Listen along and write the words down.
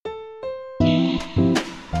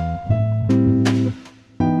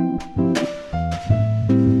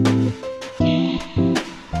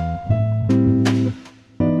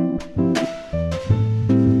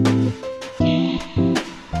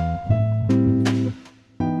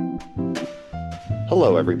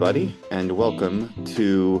Hello, everybody, and welcome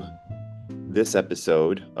to this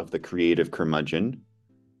episode of The Creative Curmudgeon.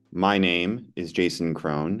 My name is Jason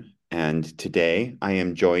Crone, and today I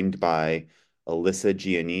am joined by Alyssa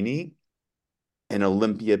Giannini, an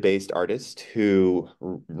Olympia-based artist who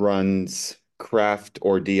runs Craft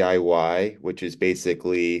or DIY, which is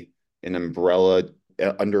basically an umbrella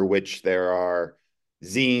under which there are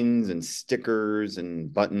zines and stickers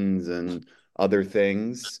and buttons and other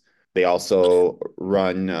things. They also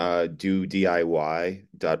run DoDIY.org,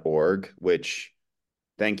 which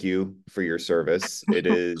thank you for your service. It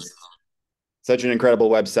is such an incredible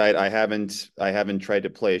website. I haven't tried to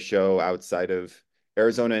play a show outside of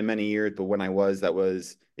Arizona in many years, but when I was, that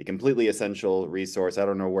was a completely essential resource. I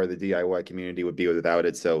don't know where the DIY community would be without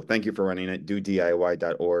it. So thank you for running it.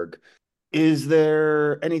 DoDIY.org. Is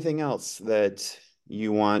there anything else that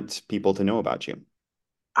you want people to know about you?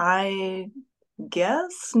 I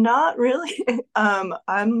guess not really.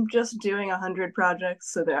 I'm just doing 100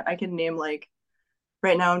 projects so that I can name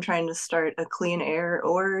right now I'm trying to start a clean air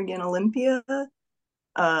org in Olympia.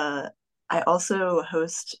 Uh, I also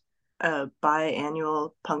host a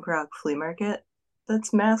biannual punk rock flea market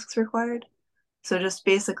that's masks required. So just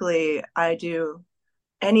basically I do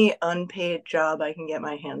any unpaid job I can get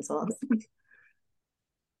my hands on.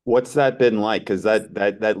 What's that been like? Because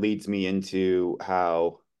that leads me into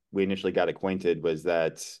how we initially got acquainted was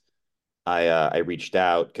that I reached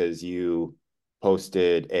out because you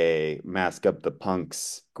posted a Mask Up the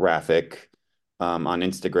Punks graphic on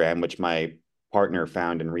Instagram, which my partner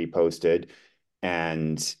found and reposted.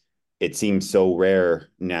 And it seems so rare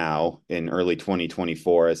now in early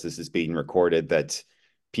 2024, as this is being recorded, that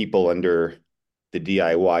people under the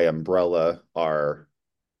DIY umbrella are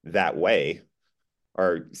that way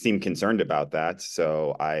or seem concerned about that.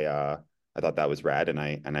 So I thought that was rad, and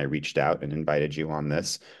I reached out and invited you on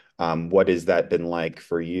this. What has that been like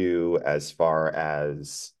for you as far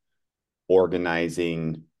as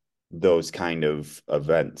organizing those kind of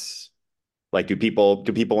events? Like, do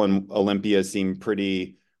people in Olympia seem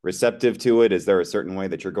pretty receptive to it? Is there a certain way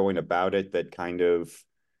that you're going about it that kind of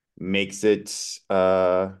makes it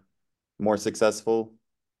more successful?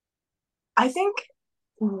 I think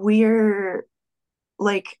we're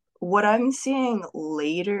what I'm seeing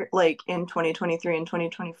later, like in 2023 and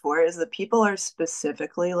 2024, is that people are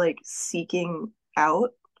specifically seeking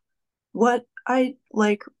out what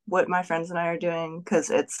my friends and I are doing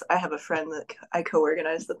because I have a friend that I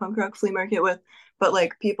co-organized the punk rock flea market with, but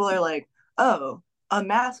people are like, oh, a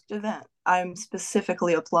masked event. I'm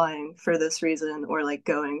specifically applying for this reason or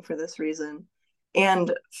going for this reason.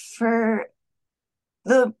 And for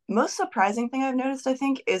the most surprising thing I've noticed, I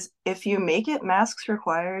think, is if you make it masks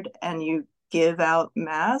required and you give out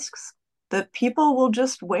masks, the people will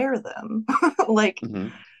just wear them. like Hmm.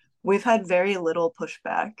 we've had very little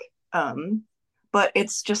pushback. Um, but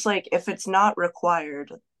it's just if it's not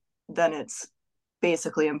required, then it's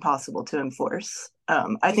basically impossible to enforce.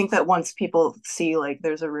 I think that once people see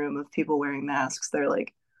there's a room of people wearing masks, they're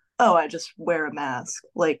like, oh, I just wear a mask.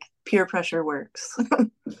 Like peer pressure works.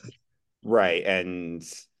 Right. And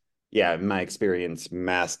yeah, in my experience,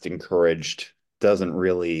 masked encouraged doesn't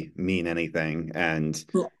really mean anything. And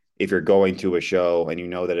if you're going to a show and you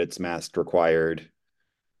know that it's masked required,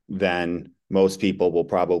 then most people will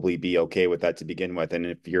probably be okay with that to begin with. And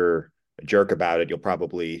if you're a jerk about it, you'll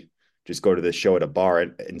probably just go to the show at a bar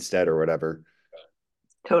instead or whatever.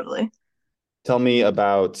 Totally. Tell me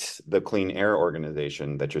about the clean air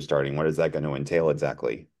organization that you're starting. What is that going to entail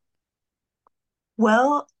exactly?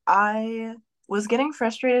 Well, I was getting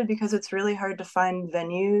frustrated because it's really hard to find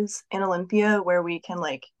venues in Olympia where we can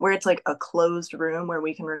where it's like a closed room where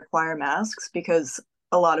we can require masks because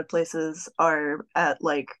a lot of places are at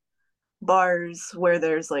bars where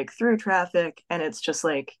there's through traffic and it's just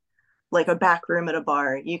like a back room at a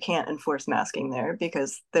bar. You can't enforce masking there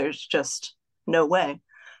because there's just no way.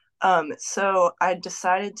 So I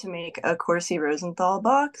decided to make a Corsi Rosenthal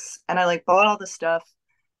box and I bought all the stuff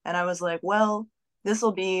and I was like, well, this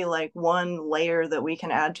will be one layer that we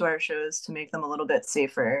can add to our shows to make them a little bit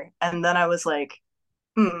safer. And then I was like,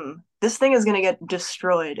 this thing is gonna get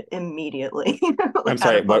destroyed immediately I'm out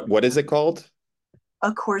sorry, of what is it called?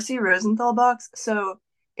 a Corsi Rosenthal box. So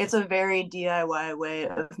it's a very DIY way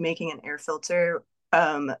of making an air filter.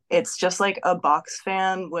 It's just like a box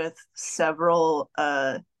fan with several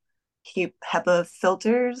HEPA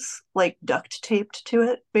filters duct taped to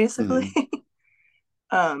it, basically.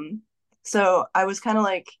 Hmm. um, so I was kind of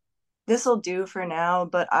like, this will do for now,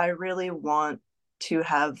 but I really want to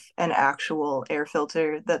have an actual air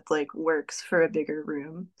filter that works for a bigger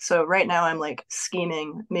room. So right now I'm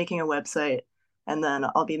scheming, making a website, and then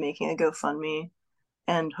I'll be making a GoFundMe.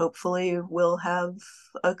 and hopefully we'll have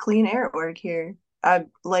a clean air org here. I've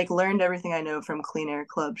like learned everything I know from Clean Air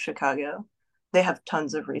Club Chicago. They have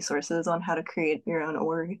tons of resources on how to create your own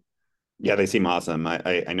org. Yeah, they seem awesome.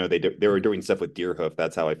 I know they were doing stuff with Deerhoof.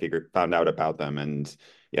 That's how I figured found out about them, and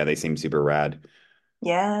yeah, they seem super rad.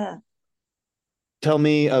 Yeah. Tell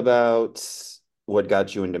me about what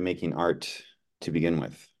got you into making art to begin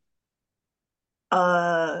with.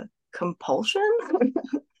 Uh Compulsion?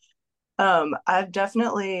 I've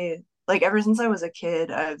definitely like ever since I was a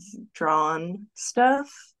kid, I've drawn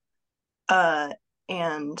stuff. Uh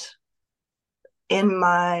and in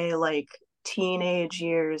my like teenage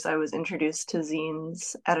years, I was introduced to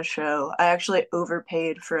zines at a show. I actually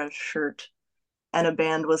overpaid for a shirt, and a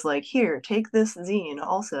band was like, "Here, take this zine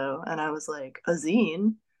also." And I was like, "A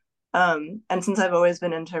zine?" And since I've always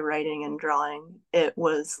been into writing and drawing, it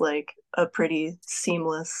was like a pretty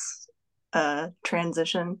seamless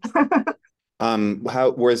transition. How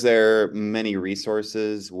was there many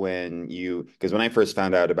resources when you, because when I first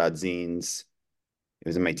found out about zines, it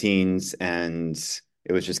was in my teens, and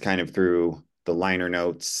it was just kind of through the liner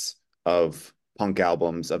notes of punk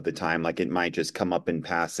albums of the time. Like it might just come up in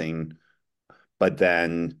passing, but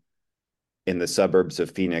then in the suburbs of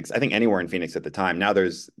Phoenix, I think anywhere in Phoenix at the time. Now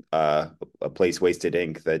there's a place, Wasted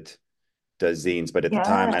Ink, that does zines, but at the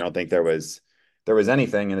time, I Yeah, don't think there was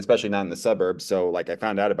anything, and especially not in the suburbs. So like I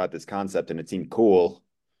found out about this concept and it seemed cool,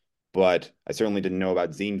 but I certainly didn't know about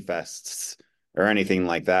zine fests or anything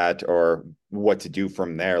like that, or what to do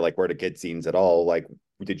from there, like where to get zines at all. Like,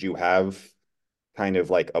 did you have kind of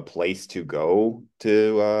like a place to go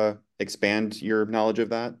to expand your knowledge of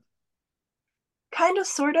that? kind of,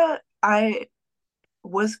 sort of. I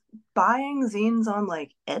was buying zines on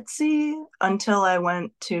like Etsy until I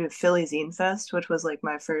went to Philly Zine Fest, which was like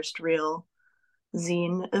my first real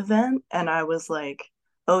zine event. And I was like,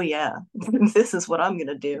 oh yeah, this is what I'm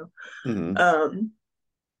gonna do. Hmm. Um,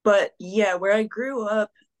 but yeah, where I grew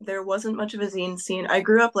up, there wasn't much of a zine scene. I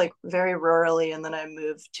grew up like very rurally, and then I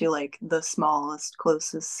moved to like the smallest,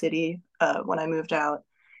 closest city when I moved out.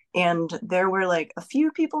 And there were like a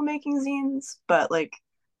few people making zines, but like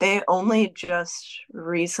they only just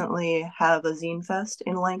recently have a zine fest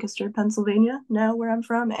in Lancaster, Pennsylvania, now where I'm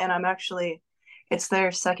from. And it's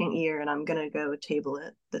their second year, and I'm gonna go table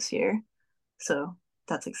it this year. So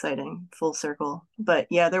that's exciting, full circle. But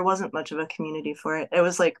yeah, there wasn't much of a community for it. It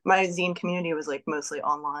was like my zine community was like mostly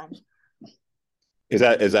online. Is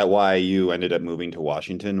that why you ended up moving to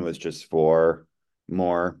Washington? Was just for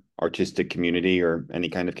more artistic community or any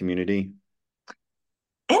kind of community?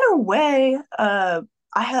 In a way, I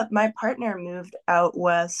have my partner moved out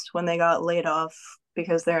west when they got laid off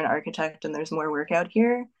because they're an architect and there's more work out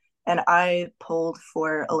here. And I pulled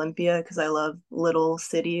for Olympia because I love little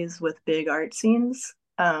cities with big art scenes.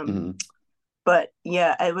 Hmm. But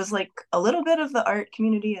yeah, it was like a little bit of the art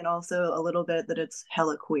community and also a little bit that it's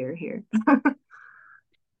hella queer here.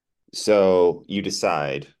 So you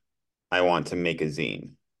decide, I want to make a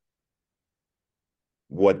zine.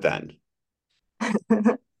 What then?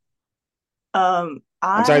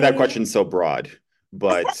 I'm sorry that I question's so broad,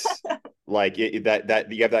 but like that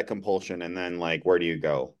you have that compulsion, and then like where do you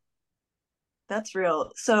go? That's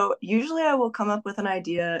real. So usually I will come up with an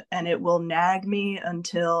idea and it will nag me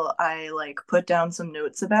until I like put down some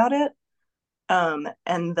notes about it.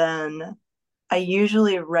 And then I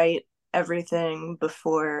usually write everything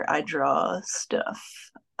before I draw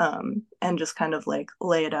stuff. And just kind of like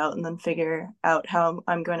lay it out and then figure out how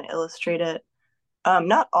I'm going to illustrate it.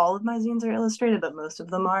 Not all of my zines are illustrated, but most of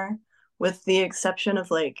them are, with the exception of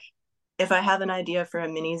like if I have an idea for a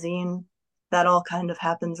mini zine, that all kind of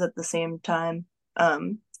happens at the same time.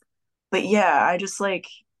 Um, but yeah,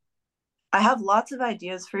 I have lots of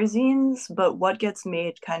ideas for zines, but what gets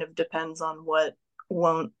made kind of depends on what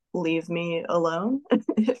won't leave me alone,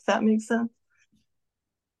 if that makes sense.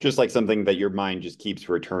 Just like something that your mind just keeps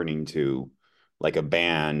returning to, like a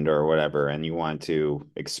band or whatever, and you want to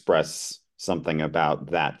express something about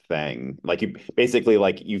that thing. Like you basically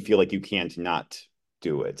like you feel like you can't not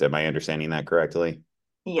do it. Am I understanding that correctly?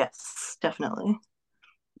 Yes, definitely.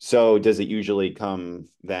 So does it usually come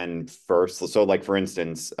then first? So like for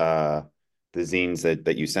instance, the zines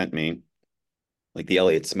that you sent me, like the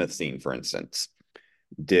Elliott Smith zine, for instance,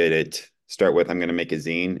 did it start with I'm going to make a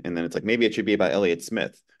zine, and then it's like maybe it should be about Elliott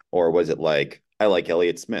Smith, or was it like I like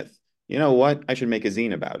Elliott Smith? You know what? I should make a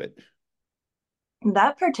zine about it.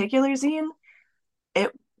 That particular zine,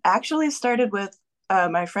 it actually started with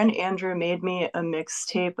my friend Andrew made me a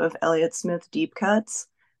mixtape of Elliott Smith deep cuts,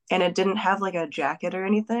 and it didn't have like a jacket or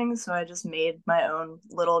anything, so I just made my own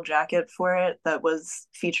little jacket for it that was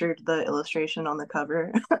featured the illustration on the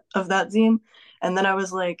cover of that zine. And then I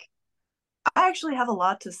was like, I actually have a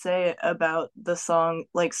lot to say about the song,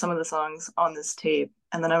 like some of the songs on this tape.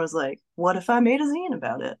 And then I was like, what if I made a zine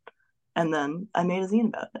about it? And then I made a zine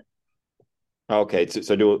about it. Okay,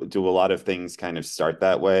 so do a lot of things kind of start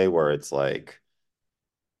that way, where it's like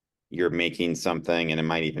you're making something and it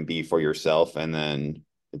might even be for yourself, and then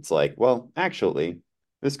it's like, well, actually,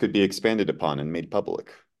 this could be expanded upon and made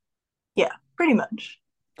public. Yeah, pretty much.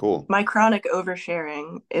 Cool. My chronic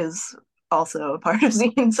oversharing is also a part of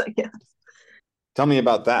zines, I guess. Tell me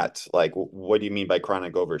about that. Like, what do you mean by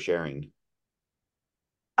chronic oversharing?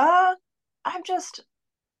 Uh, I've just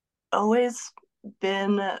always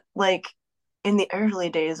been like in the early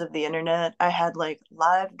days of the internet, I had like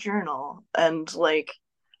live journal and like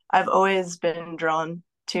I've always been drawn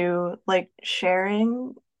to like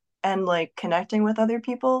sharing and like connecting with other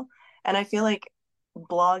people. And I feel like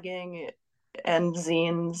blogging and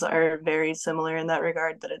zines are very similar in that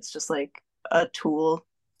regard, that it's just like a tool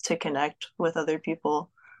to connect with other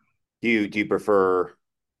people. Do you prefer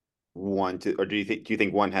one to, or do you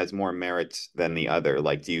think one has more merit than the other?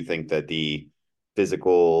 Like, do you think that the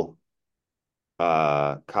physical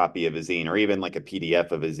copy of a zine or even like a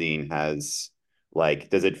PDF of a zine has like,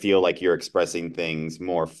 does it feel like you're expressing things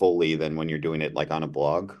more fully than when you're doing it like on a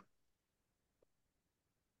blog?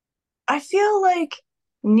 I feel like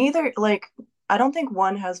neither, like, I don't think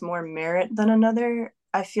one has more merit than another.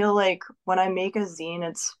 I feel like when I make a zine,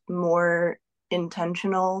 it's more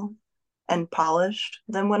intentional and polished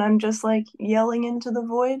than when I'm just like yelling into the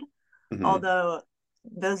void. Hmm. Although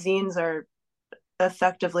the zines are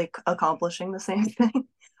effectively accomplishing the same thing.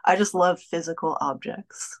 I just love physical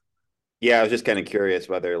objects. Yeah, I was just kind of curious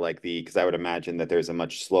whether like because I would imagine that there's a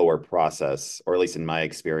much slower process, or at least in my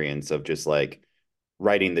experience, of just like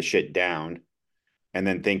writing the shit down and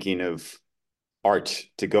then thinking of art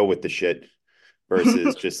to go with the shit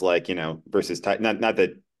versus just like, versus not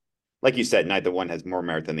that, like you said, neither one has more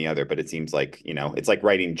merit than the other, but it seems like, it's like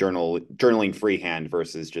writing journaling freehand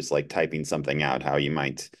versus just like typing something out, how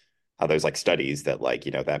there's like studies that like,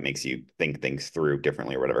 that makes you think things through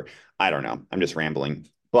differently or whatever. I don't know. I'm just rambling.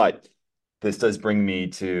 But this does bring me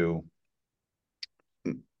to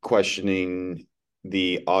questioning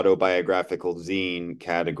the autobiographical zine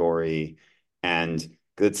category. And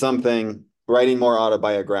it's something, writing more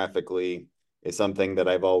autobiographically is something that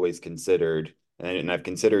I've always considered. And I've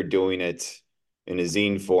considered doing it in a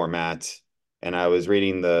zine format. And I was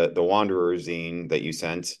reading the Wanderer zine that you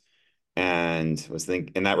sent and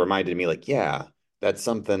and that reminded me like, yeah, that's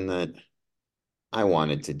something that I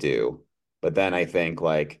wanted to do. But then I think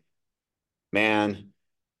like, man,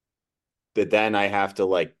 that then I have to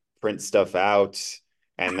like print stuff out,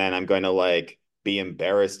 and then I'm going to like be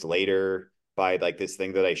embarrassed later by like this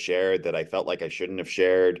thing that I shared that I felt like I shouldn't have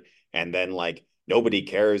shared, and then like nobody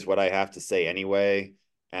cares what I have to say anyway.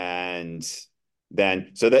 And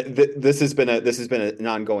then so this has been an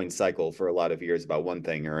ongoing cycle for a lot of years about one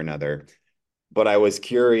thing or another. But I was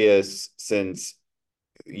curious, since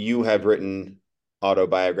you have written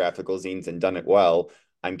autobiographical zines and done it well,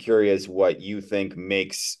 I'm curious what you think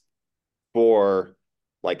makes for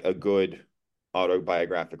like a good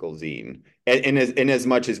autobiographical zine, in as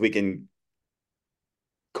much as we can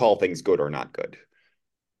call things good or not good.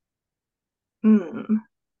 Hmm,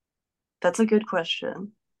 that's a good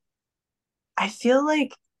question. I feel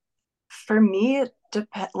like for me, it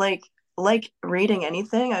depends. Like reading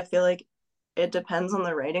anything, I feel like it depends on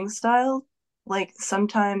the writing style. Like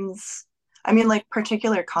sometimes, I mean, like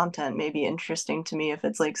particular content may be interesting to me if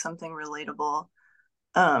it's like something relatable.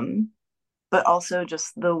 Um, but also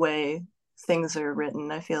just the way things are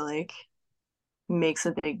written, I feel like makes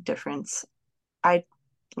a big difference. I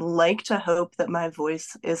like to hope that my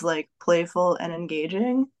voice is like playful and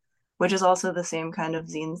engaging, which is also the same kind of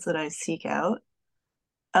zines that I seek out.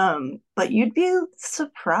 But you'd be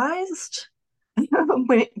surprised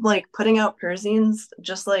when like putting out Persines,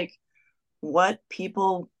 just like what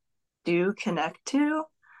people do connect to.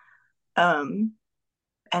 Um,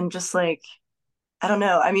 and just like, I don't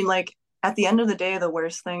know. I mean, like at the end of the day, the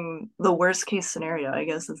worst case scenario, I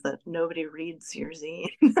guess, is that nobody reads your zine.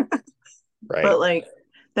 But Right. like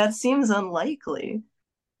that seems unlikely.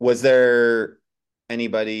 Was there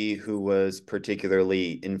anybody who was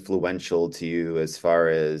particularly influential to you as far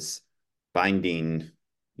as finding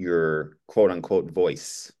your quote unquote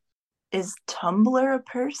voice? Is Tumblr a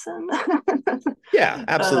person? Yeah,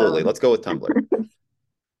 absolutely. um, Let's go with Tumblr.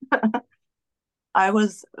 I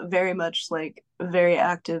was very much like very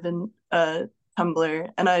active in Tumblr,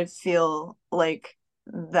 and I feel like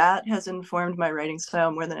that has informed my writing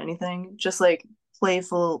style more than anything. Just like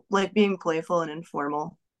playful, like being playful and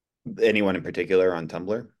informal. Anyone in particular on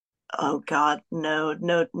Tumblr? Oh God, no,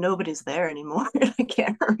 no, nobody's there anymore. I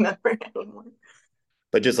can't remember anymore.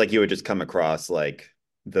 But just like you would just come across like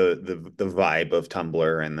the vibe of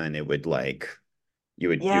Tumblr, and then it would like you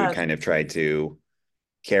would Yeah, kind of try to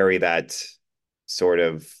carry that sort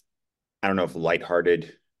of, I don't know if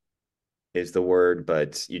lighthearted is the word,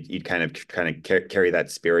 but you'd kind of carry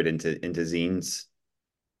that spirit into zines.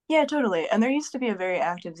 yeah, totally. And there used to be a very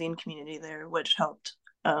active zine community there, which helped.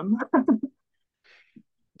 Um,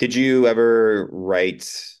 Did you ever write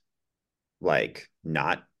like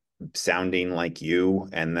not sounding like you,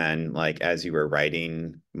 and then like as you were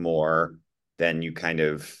writing more, then you kind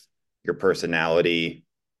of your personality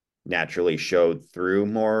naturally showed through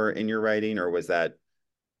more in your writing, or was that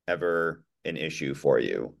ever an issue for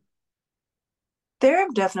you? there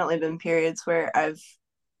have definitely been periods where I've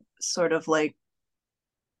sort of like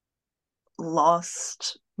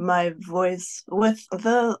lost my voice with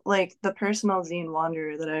the personal zine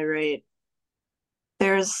Wanderer that I write.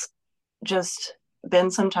 There's just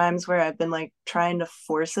been some times where I've been like trying to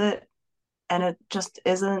force it and it just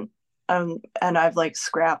isn't. And I've like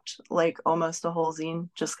scrapped like almost a whole zine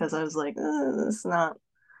just because I was like, this is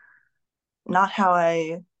not how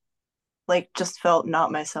I like just felt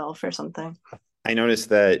not myself or something. I noticed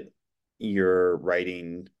that you're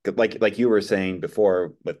writing like you were saying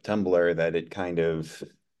before with Tumblr, that it kind of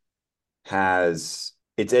has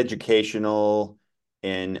it's educational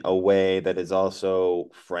in a way that is also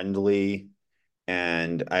friendly.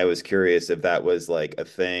 And I was curious if that was like a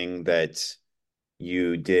thing that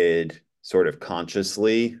you did sort of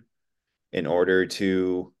consciously in order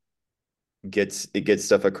to get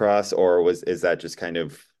stuff across, or was is that just kind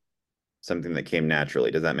of something that came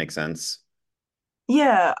naturally? Does that make sense?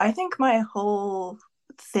 Yeah, I think my whole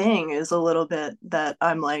thing is a little bit that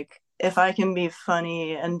I'm like, if I can be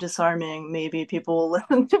funny and disarming, maybe people will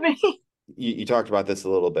listen to me. You talked about this a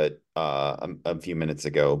little bit a few minutes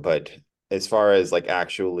ago, but as far as like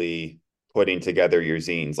actually putting together your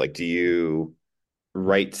zines, like do you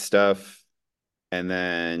write stuff and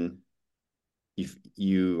then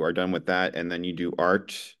you are done with that and then you do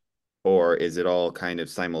art, or is it all kind of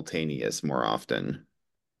simultaneous more often?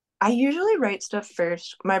 I usually write stuff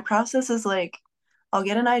first. My process is like, I'll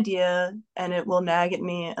get an idea and it will nag at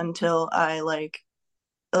me until I like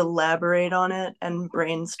elaborate on it and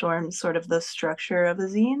brainstorm sort of the structure of a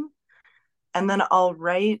zine. And then I'll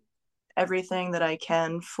write everything that I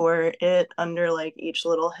can for it under like each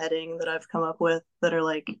little heading that I've come up with that are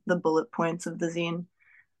like the bullet points of the zine.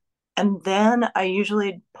 And then I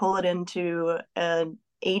usually pull it into an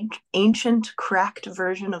ancient cracked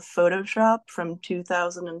version of Photoshop from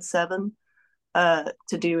 2007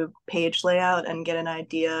 to do page layout and get an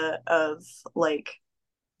idea of like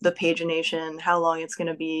the pagination, how long it's going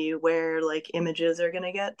to be, where like images are going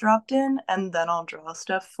to get dropped in, and then I'll draw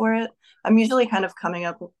stuff for it. I'm usually kind of coming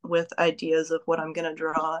up with ideas of what I'm going to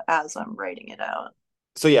draw as I'm writing it out.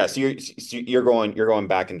 So yeah, so you're going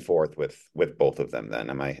back and forth with both of them then.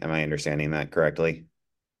 Am I understanding that correctly?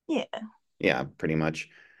 Yeah. Yeah, pretty much.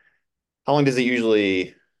 How long does it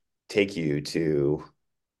usually take you to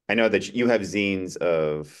I know that you have zines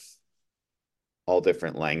of all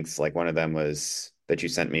different lengths. Like one of them was that you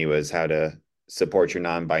sent me was how to support your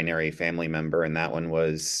non-binary family member, and that one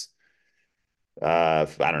was I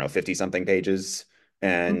don't know, 50 something pages,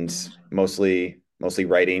 and Mm-hmm. mostly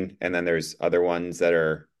writing. And then there's other ones that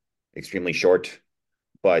are extremely short,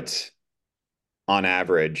 but on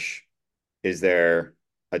average, is there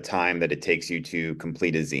a time that it takes you to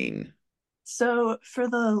complete a zine? So for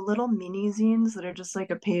the little mini zines that are just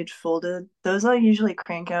like a page folded, those I'll usually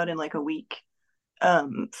crank out in like a week.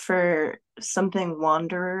 For something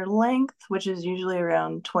Wanderer length, which is usually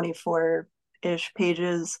around 24-ish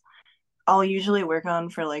pages, I'll usually work on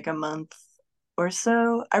for like a month or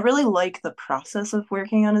so. I really like the process of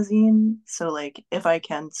working on a zine, so like if I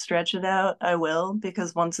can stretch it out, I will,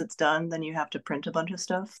 because once it's done, then you have to print a bunch of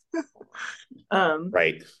stuff. Um,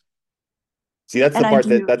 Right. See, that's the and I part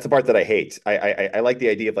that do, that's the part that I hate. I like the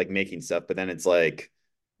idea of like making stuff, but then it's like,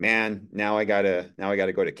 man, now I gotta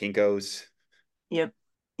go to Kinko's. yep.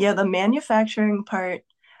 Yeah, the manufacturing part,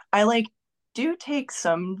 I like do take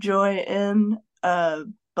some joy in,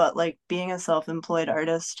 but like being a self-employed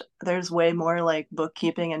artist, there's way more like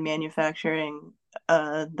bookkeeping and manufacturing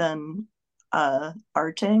than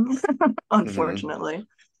arting, Hmm. unfortunately.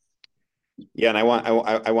 Yeah, and I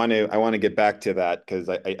want to get back to that because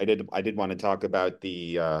I did want to talk about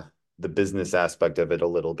the business aspect of it a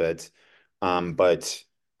little bit. But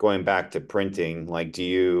going back to printing, like,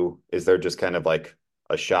 is there just kind of like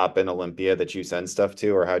a shop in Olympia that you send stuff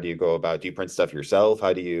to, or how do you go about, do you print stuff yourself?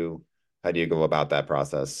 How do you go about that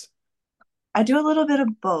process? I do a little bit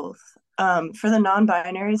of both. For the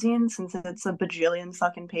non-binary zine, since it's a bajillion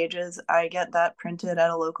fucking pages, I get that printed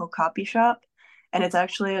at a local copy shop, and it's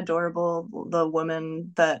actually adorable. The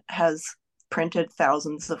woman that has printed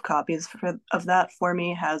thousands of copies of that for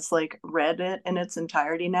me has like read it in its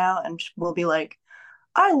entirety now, and will be like,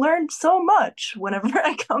 "I learned so much" whenever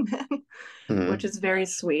I come in, which Hmm. is very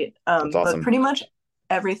sweet. That's But awesome. pretty much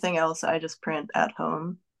everything else I just print at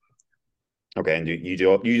home. Okay, and you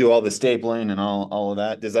do all the stapling and all of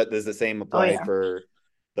that? Does the same Oh apply yeah. for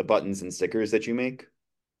the buttons and stickers that you make?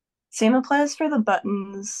 Same applies for the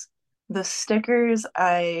buttons. The stickers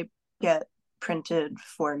I get printed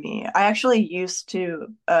for me. I actually used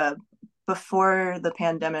to, before the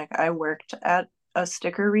pandemic, I worked at a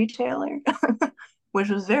sticker retailer, which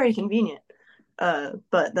was very convenient.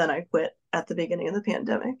 But then I quit at the beginning of the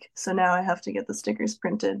pandemic. So now I have to get the stickers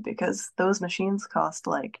printed because those machines cost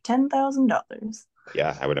like $10,000.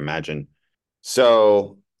 Yeah, I would imagine.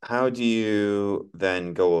 So, how do you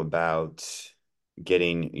then go about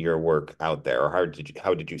getting your work out there? Or how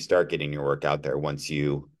did you start getting your work out there once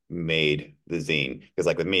you made the zine? Because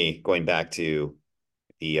like with me, going back to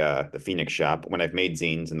the Phoenix shop, when I've made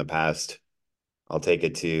zines in the past, I'll take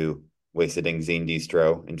it to Wasted Ink Zine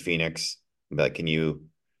Distro in Phoenix and be like, can you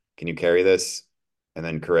carry this? And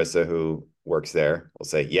then Carissa, who works there, will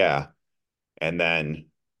say, yeah. And then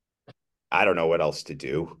I don't know what else to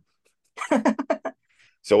do.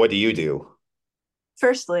 So what do you do?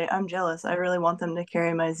 Firstly, I'm jealous. I really want them to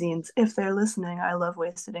carry my zines. If they're listening, I love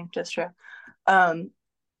Wasted Ink Distro. Um,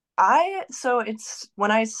 so it's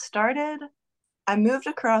when I started, I moved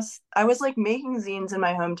across, I was like making zines in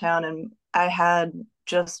my hometown and I had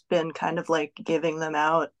just been kind of like giving them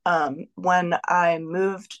out. When I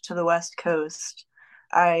moved to the West Coast,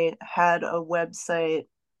 I had a website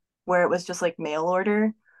where it was just like mail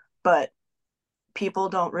order, but people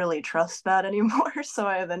don't really trust that anymore. So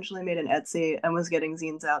I eventually made an Etsy and was getting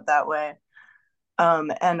zines out that way.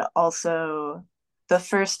 And also, the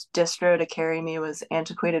first distro to carry me was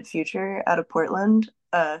Antiquated Future out of Portland,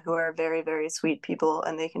 who are very, very sweet people,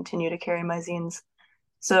 and they continue to carry my zines.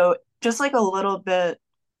 So just like a little bit,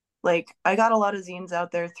 like I got a lot of zines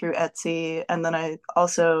out there through Etsy, and then I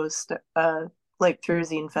also like through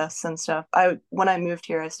Zine Fests and stuff. I when I moved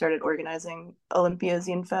here, I started organizing Olympia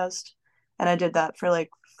Zine Fest, and I did that for like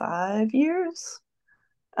 5 years.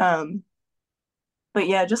 Um, but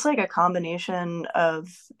yeah, just like a combination of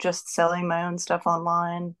just selling my own stuff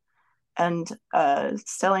online and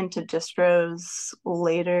selling to distros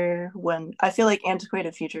later when I feel like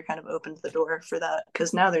Antiquated Future kind of opened the door for that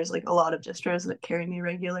because now there's like a lot of distros that carry me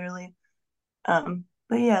regularly.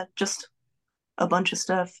 But yeah, just a bunch of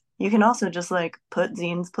stuff. You can also just like put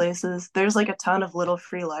zines places. There's like a ton of little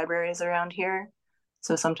free libraries around here.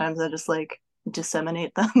 So sometimes I just like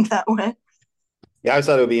disseminate them that way. Yeah, I always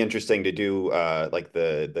thought it would be interesting to do like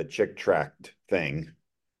the chick tract thing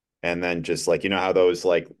and then just like you know how those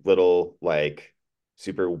like little like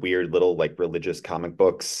super weird little like religious comic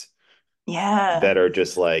books Yeah. that are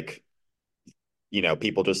just like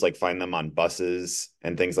people just like find them on buses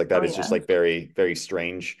and things like that. Oh It's just yeah. like very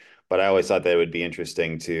strange. But I always thought that it would be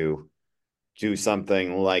interesting to do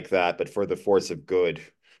something like that, but for the force of good,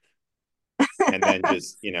 and then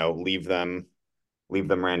just, leave them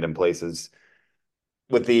random places.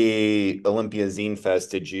 With the Olympia Zine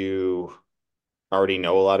Fest, did you already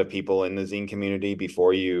know a lot of people in the zine community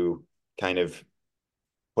before you kind of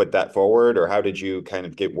put that forward, or how did you kind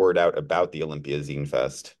of get word out about the Olympia Zine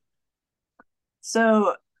Fest?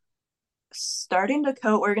 So starting to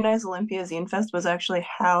co-organize Olympia Zine Fest was actually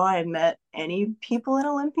how I met any people in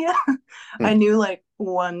Olympia. I Hmm. knew like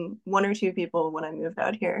one or two people when I moved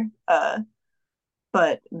out here.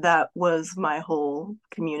 But that was my whole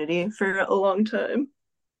community for a long time.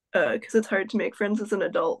 Because it's hard to make friends as an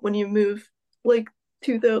adult when you move like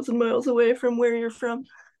 2,000 miles away from where you're from.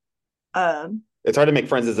 Um, It's hard to make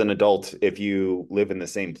friends as an adult if you live in the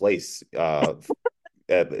same place.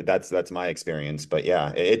 That's my experience. But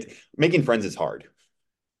yeah, it making friends is hard.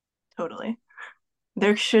 totally.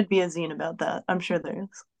 There should be a zine about that. I'm sure there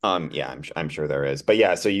is. Yeah, I'm sure there is. But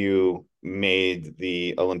yeah, so you made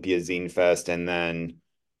the Olympia Zine Fest, and then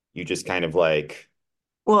you just kind of like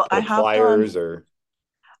Well, I put hopped on. flyers or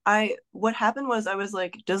I what happened was I was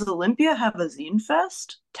like, does Olympia have a zine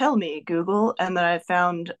fest? Tell me, Google. And then I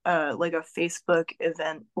found like a Facebook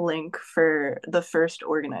event link for the first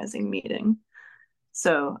organizing meeting.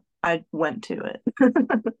 So I went to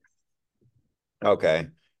it. okay,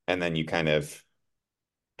 and then you kind of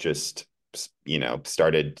just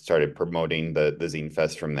started promoting the Zine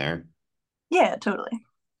Fest from there. Yeah, totally.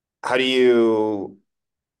 How do you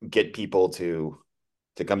get people to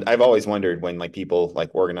come? I've always wondered when like people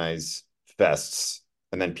like organize fests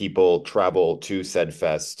and then people travel to said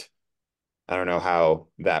fest. I don't know how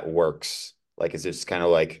that works. Like, is it just kind of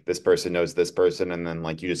like this person knows this person, and then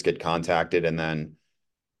like you just get contacted, and then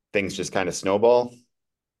things just kind of snowball?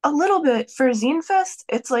 A little bit for Zine Fest,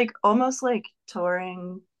 it's like almost like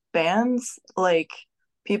touring bands. Like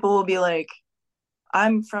people will be like,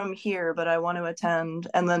 I'm from here, but I want to attend.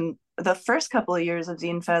 And then the first couple of years of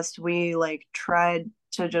Zine Fest, we like tried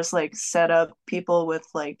to just like set up people with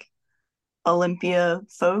like Olympia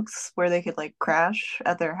folks where they could like crash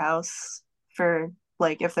at their house for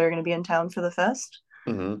like if they're going to be in town for the fest.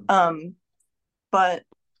 Hmm. Um, but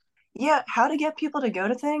yeah, how to get people to go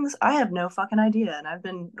to things, I have no fucking idea. And I've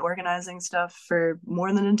been organizing stuff for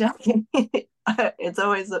more than a decade. It's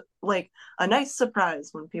always like a nice surprise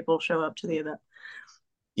when people show up to the event.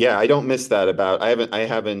 Yeah, I don't miss that about I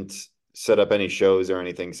haven't set up any shows or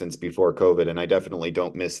anything since before COVID, and I definitely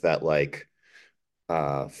don't miss that like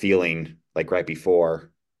feeling like right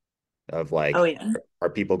before of Oh, like yeah. are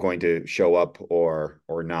people going to show up or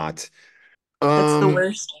not? It's the Um,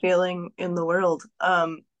 worst feeling in the world.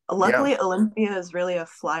 yeah. Luckily, Olympia is really a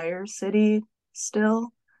flyer city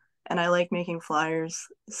still, and I like making flyers,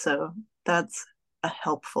 so that's a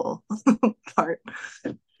helpful part.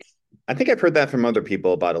 I think I've heard that from other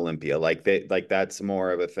people about Olympia. Like they like that's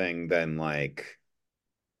more of a thing than like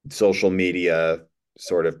social media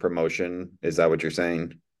sort of promotion. Is that what you're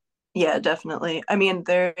saying? Yeah, definitely. I mean,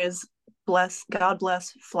 there is God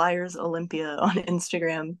bless Flyers Olympia on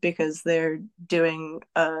Instagram because they're doing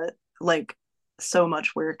like so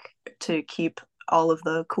much work to keep all of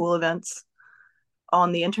the cool events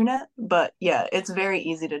on the internet. But yeah, it's very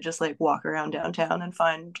easy to just like walk around downtown and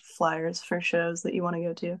find flyers for shows that you want to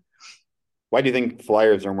go to. Why do you think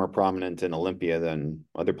flyers are more prominent in Olympia than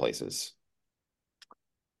other places?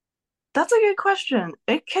 That's a good question.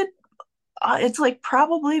 It's like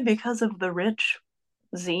probably because of the rich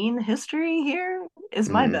zine history here is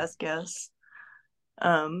my Hmm. best guess.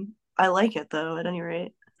 I like it though, at any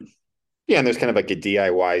rate. Yeah, and there's kind of like a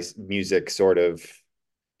DIY music sort of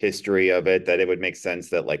history of it that it would make sense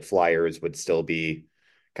that like flyers would still be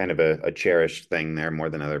kind of a cherished thing there more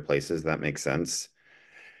than other places. That makes sense.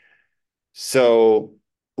 So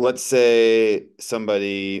let's say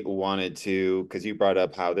somebody wanted to, because you brought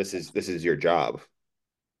up how this is your job,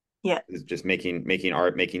 Yeah. is just making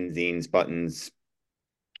art, making zines, buttons,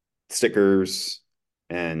 stickers,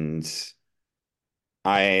 and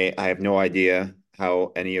I have no idea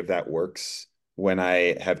how any of that works. When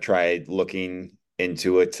I have tried looking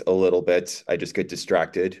into it a little bit, I just get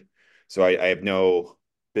distracted. So I have no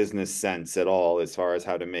business sense at all as far as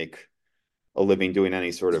how to make a living doing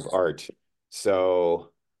any sort of art.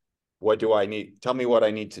 So what do I need? Tell me what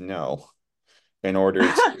I need to know in order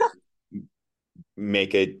to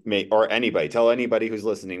make or anybody tell anybody who's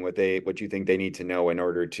listening what you think they need to know in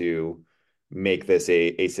order to make this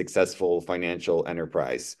a successful financial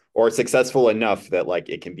enterprise or successful enough that like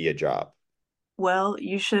it can be a job. Well,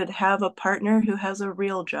 you should have a partner who has a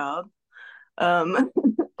real job. Um,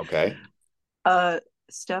 Okay. uh,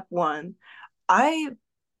 Step one, I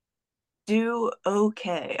do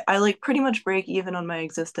okay. I like pretty much break even on my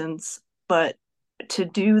existence, but to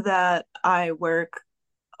do that, I work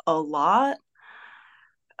a lot.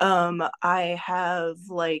 I have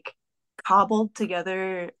like cobbled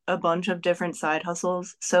together a bunch of different side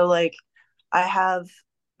hustles. So like I have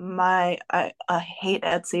I hate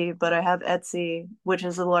Etsy, but I have Etsy, which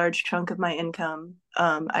is a large chunk of my income.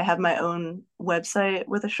 I have my own website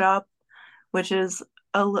with a shop, which is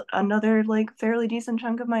another like fairly decent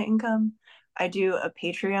chunk of my income. I do a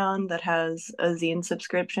Patreon that has a zine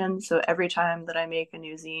subscription, so every time that I make a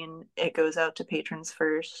new zine, it goes out to patrons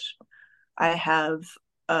first. I have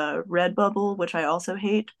a Redbubble, which I also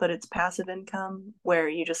hate, but it's passive income where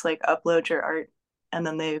you just like upload your art and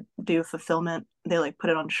then they do fulfillment. They like put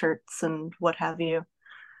it on shirts and what have you.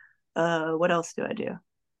 What else do I do?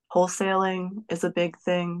 Wholesaling is a big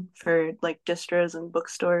thing for like distros and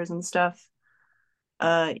bookstores and stuff.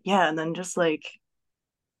 Yeah, and then just like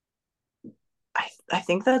I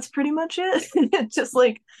think that's pretty much it. Just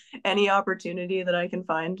like any opportunity that I can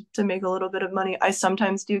find to make a little bit of money. I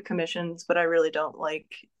sometimes do commissions, but I really don't like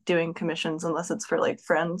doing commissions unless it's for like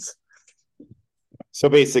friends. So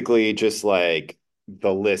basically just like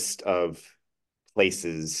the list of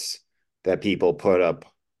places that people put up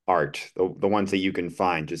art, the ones that you can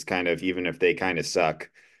find, just kind of even if they kind of suck,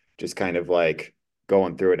 just kind of like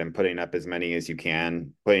going through it and putting up as many as you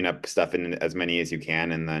can, putting up stuff in as many as you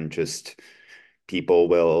can, and then just people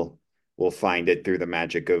will find it through the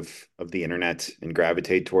magic of the internet and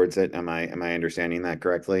gravitate towards it. Am I understanding that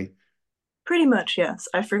correctly? Pretty much, yes.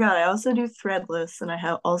 I forgot. I also do Threadless, and I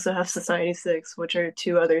have also have Society 6, which are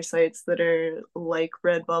two other sites that are like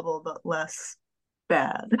Redbubble but less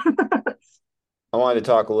bad. I wanted to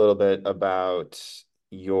talk a little bit about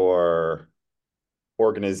your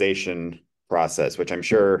organization process, which I'm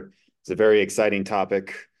sure is a very exciting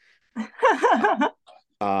topic.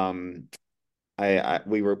 Um,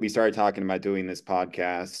 we started talking about doing this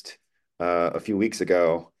podcast a few weeks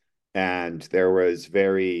ago, and there was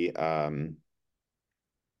very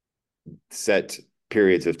set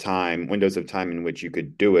periods of time, windows of time in which you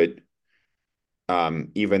could do it,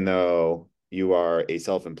 even though you are a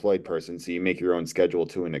self-employed person, so you make your own schedule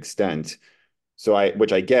to an extent.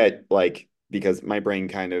 Which I get, like, because my brain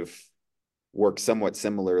kind of works somewhat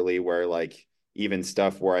similarly, where like even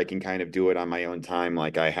stuff where I can kind of do it on my own time,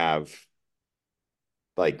 like I have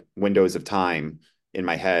like windows of time in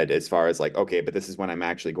my head as far as like, okay, but this is when I'm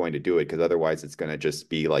actually going to do it, because otherwise it's going to just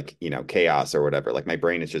be like, chaos or whatever. Like my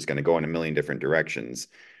brain is just going to go in a million different directions.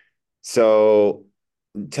 So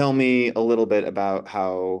tell me a little bit about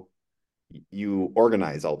how you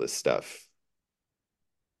organize all this stuff.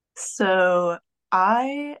 So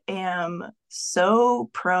I am so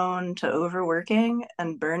prone to overworking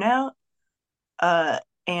and burnout. Uh,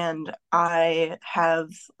 and I have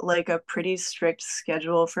like a pretty strict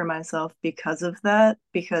schedule for myself because of that.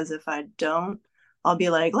 Because if I don't, I'll be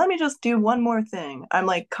like, let me just do one more thing. I'm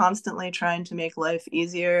like constantly trying to make life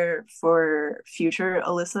easier for future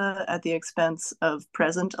Alyssa at the expense of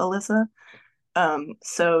present Alyssa.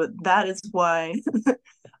 So that is why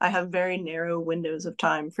I have very narrow windows of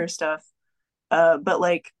time for stuff. But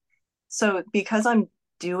like, so because I'm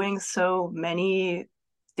doing so many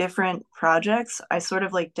different projects, I sort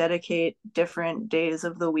of like dedicate different days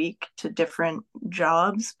of the week to different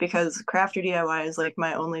jobs because crafter DIY is like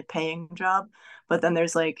my only paying job. But then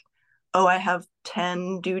there's like, oh, I have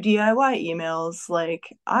 10 do DIY emails. Like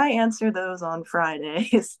I answer those on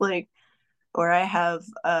Fridays. Like, or I have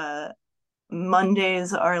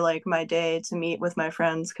Mondays are like my day to meet with my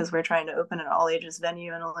friends because we're trying to open an all ages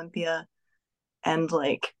venue in Olympia. And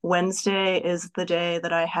like Wednesday is the day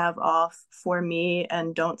that I have off for me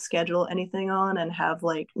and don't schedule anything on and have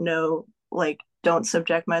like no, like, don't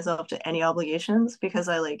subject myself to any obligations because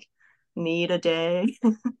I like need a day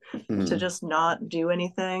to Mhm. just not do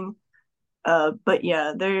anything. But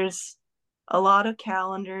yeah, there's a lot of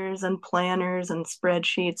calendars and planners and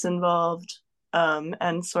spreadsheets involved,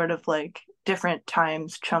 and sort of like different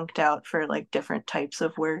times chunked out for like different types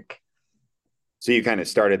of work. So you kind of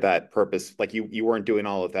started that purpose, like you weren't doing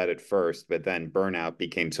all of that at first, but then burnout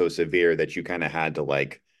became so severe that you kind of had to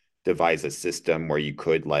like devise a system where you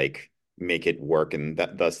could like make it work and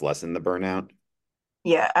thus lessen the burnout.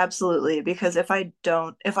 Yeah, absolutely. Because if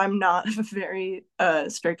I'm not very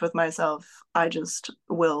strict with myself, I just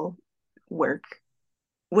will work,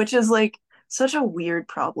 which is like such a weird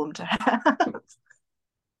problem to have.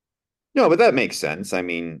 No, but that makes sense. I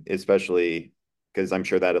mean, especially because I'm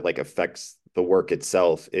sure that it like affects the work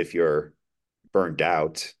itself if you're burned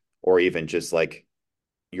out, or even just like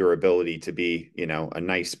your ability to be, a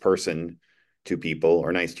nice person to people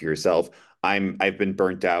or nice to yourself. I've been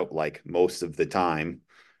burnt out like most of the time,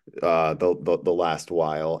 the last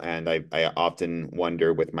while, and I often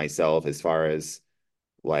wonder with myself as far as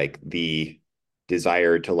like the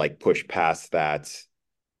desire to like push past that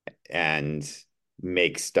and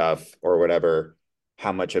make stuff or whatever,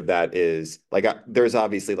 how much of that is like there's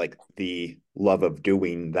obviously like the love of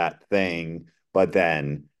doing that thing, but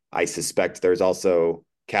then I suspect there's also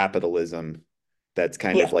capitalism that's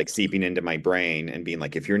kind of Yeah. like seeping into my brain and being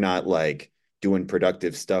like, if you're not like doing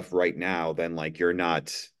productive stuff right now, then like you're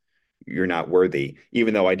not worthy,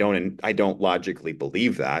 even though I don't logically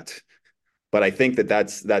believe that. But I think that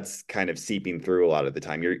that's kind of seeping through a lot of the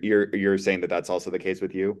time. You're saying that that's also the case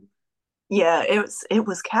with you? Yeah, it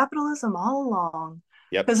was capitalism all along.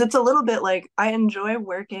 Yep. Because it's a little bit like I enjoy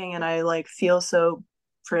working and I like feel so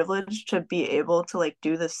privileged to be able to like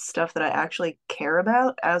do this stuff that I actually care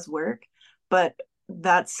about as work. But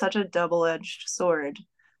that's such a double-edged sword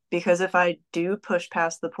because if I do push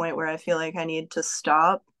past the point where I feel like I need to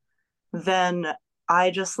stop, then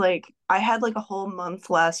I just like I had like a whole month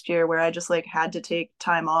last year where I just like had to take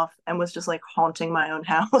time off and was just like haunting my own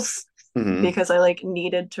house Hmm. because I like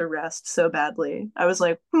needed to rest so badly. I was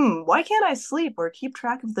like, why can't I sleep or keep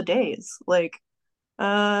track of the days? Like,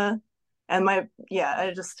 uh, and my, yeah,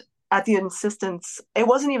 I just, at the insistence, it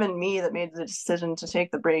wasn't even me that made the decision to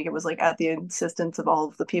take the break. It was like at the insistence of all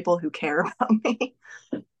of the people who care about me.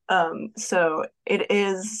 So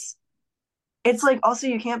it's like also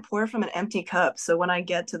you can't pour from an empty cup. So when I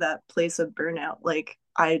get to that place of burnout, like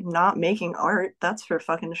I'm not making art, that's for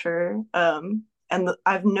fucking sure. And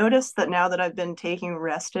I've noticed that now that I've been taking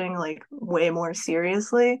resting like way more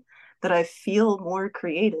seriously, that I feel more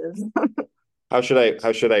creative. How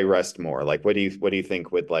should I rest more? Like what do you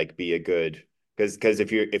think would like be a good because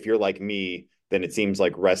if you're like me, then it seems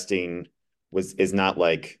like resting was is not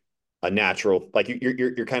like a natural like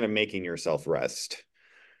you're kind of making yourself rest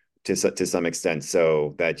to some extent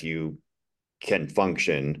so that you can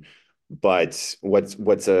function. But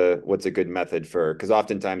what's a good method for because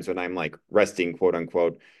oftentimes when I'm like resting, quote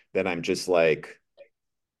unquote, then I'm just like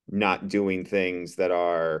not doing things that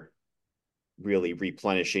are really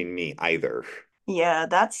replenishing me either. Yeah,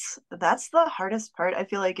 that's the hardest part. I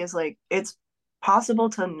feel like is like it's possible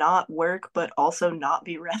to not work but also not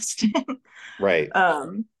be resting. Right.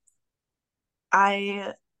 um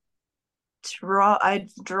I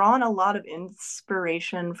I've drawn a lot of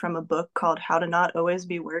inspiration from a book called How to Not Always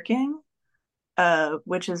Be Working,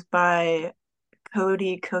 which is by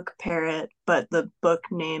Cody Cook Parrott, but the book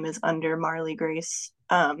name is under Marley Grace.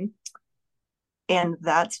 And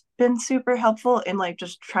that's been super helpful in like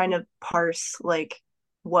just trying to parse like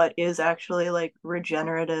what is actually like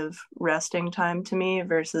regenerative resting time to me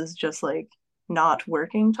versus just like not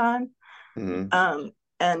working time. Hmm.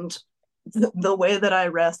 And the way that I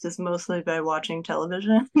rest is mostly by watching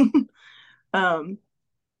television, um,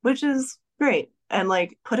 which is great. And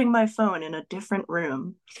like putting my phone in a different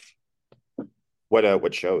room.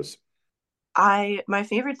 What shows? My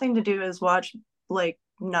favorite thing to do is watch like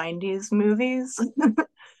 90s movies.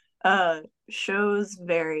 uh Shows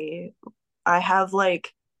vary. I have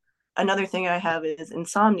like another thing I have is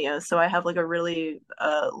insomnia, so I have like a really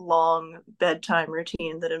long bedtime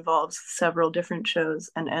routine that involves several different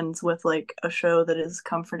shows and ends with like a show that is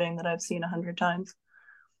comforting that I've seen 100 times.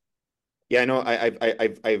 Yeah, I know.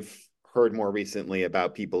 I've heard more recently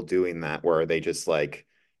about people doing that, where they just like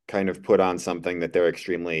kind of put on something that they're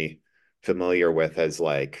extremely familiar with as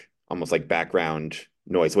like almost like background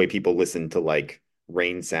noise, the way people listen to like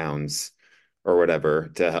rain sounds or whatever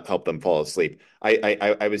to help them fall asleep.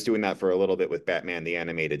 I was doing that for a little bit with Batman the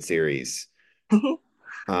animated series.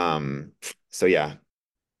 Um, so yeah,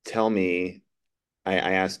 tell me, I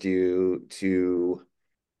asked you to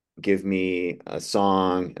give me a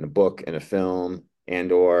song and a book and a film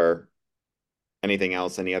and or anything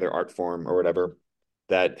else, any other art form or whatever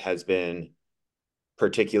that has been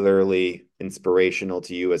particularly inspirational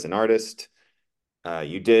to you as an artist.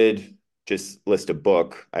 You did just list a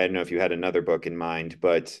book. I don't know if you had another book in mind,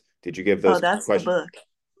 but did you give Oh, those that's the questions? book.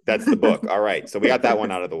 That's the book. All right. So we got that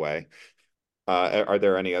one out of the way. Are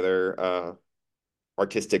there any other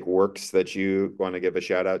artistic works that you want to give a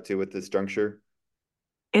shout out to at this juncture?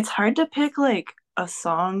 It's hard to pick like a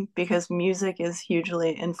song because music is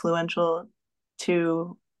hugely influential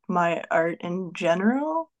to my art in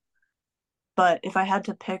general. But if I had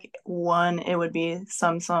to pick one, it would be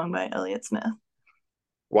some song by Elliott Smith.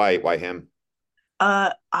 Why him?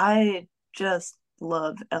 I just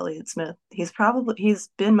love Elliott Smith. He's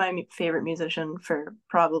been my favorite musician for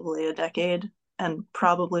probably a decade and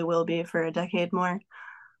probably will be for a decade more.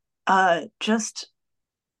 Just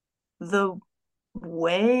the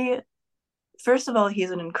way, first of all,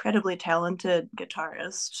 he's an incredibly talented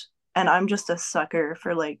guitarist, and I'm just a sucker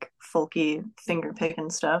for like folky finger picking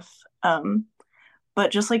stuff.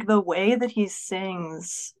 But just like the way that he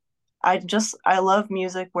sings, I love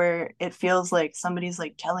music where it feels like somebody's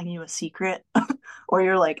like telling you a secret or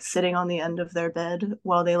you're like sitting on the end of their bed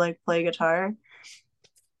while they like play guitar.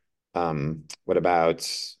 What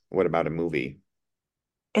about a movie?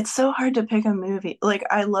 It's so hard to pick a movie. Like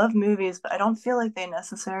I love movies, but I don't feel like they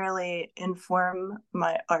necessarily inform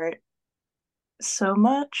my art so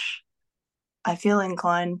much. I feel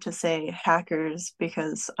inclined to say Hackers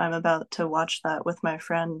because I'm about to watch that with my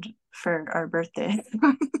friend for our birthday.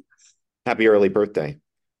 Happy early birthday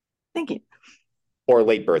Thank you. or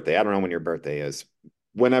late birthday. I don't know when your birthday is.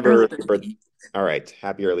 Early Whenever your birth. birthday. All right.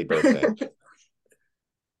 Happy early birthday.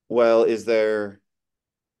 Well, is there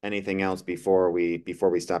anything else before we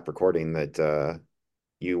stop recording that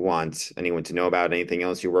you want anyone to know about? Anything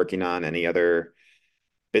else you're working on? Any other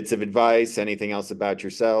bits of advice? Anything else about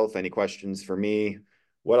yourself? Any questions for me?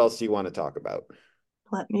 What else do you want to talk about?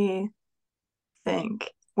 Let me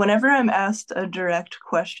think. Whenever I'm asked a direct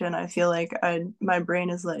question, I feel like I my brain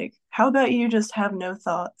is like, "How about you just have no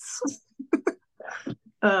thoughts?"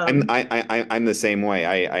 I'm Um, I I'm the same way.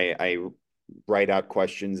 I write out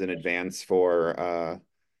questions in advance for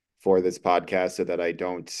this podcast so that I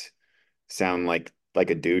don't sound like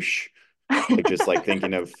a douche, like just like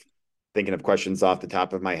thinking of questions off the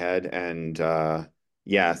top of my head. And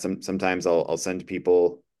yeah, sometimes I'll send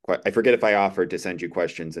people. I forget if I offered to send you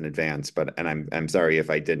questions in advance, but and I'm sorry if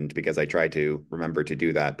I didn't because I try to remember to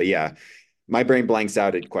do that. But yeah, my brain blanks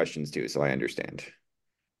out at questions too, so I understand.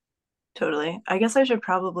 Totally. I guess I should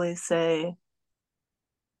probably say,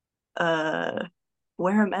 uh,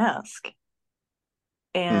 wear a mask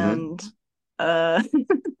Hmm. and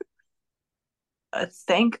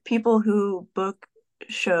thank people who book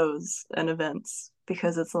shows and events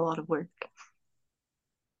because it's a lot of work.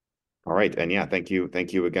 All right, and yeah, thank you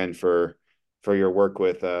again for your work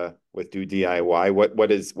with Do DIY. What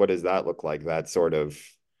does that look like? That sort of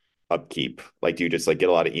upkeep? Like, do you just like get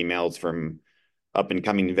a lot of emails from up and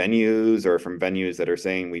coming venues or from venues that are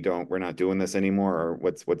saying we're not doing this anymore, or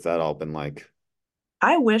what's that all been like?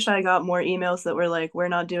 I wish I got more emails that were like, we're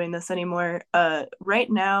not doing this anymore. Right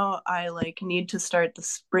now, I like need to start the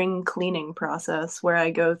spring cleaning process where I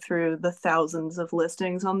go through the thousands of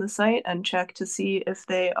listings on the site and check to see if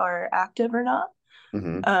they are active or not.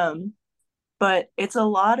 Hmm. Um, but it's a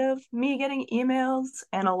lot of me getting emails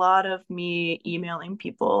and a lot of me emailing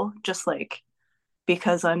people just like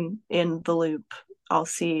because I'm in the loop. I'll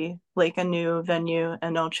see like a new venue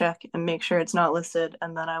and I'll check and make sure it's not listed.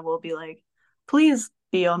 And then I will be like, please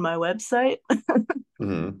be on my website.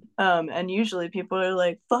 Hmm. And usually people are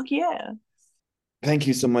like, fuck yeah. Thank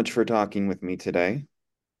you so much for talking with me today.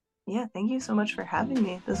 Yeah, thank you so much for having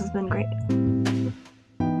me. This has been great.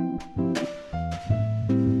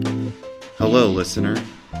 Hello, listener.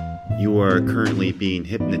 You are currently being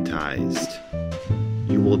hypnotized.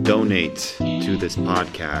 You will donate to this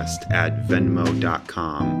podcast at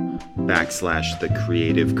venmo.com/the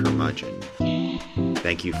creative curmudgeon.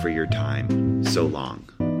 Thank you for your time. So long.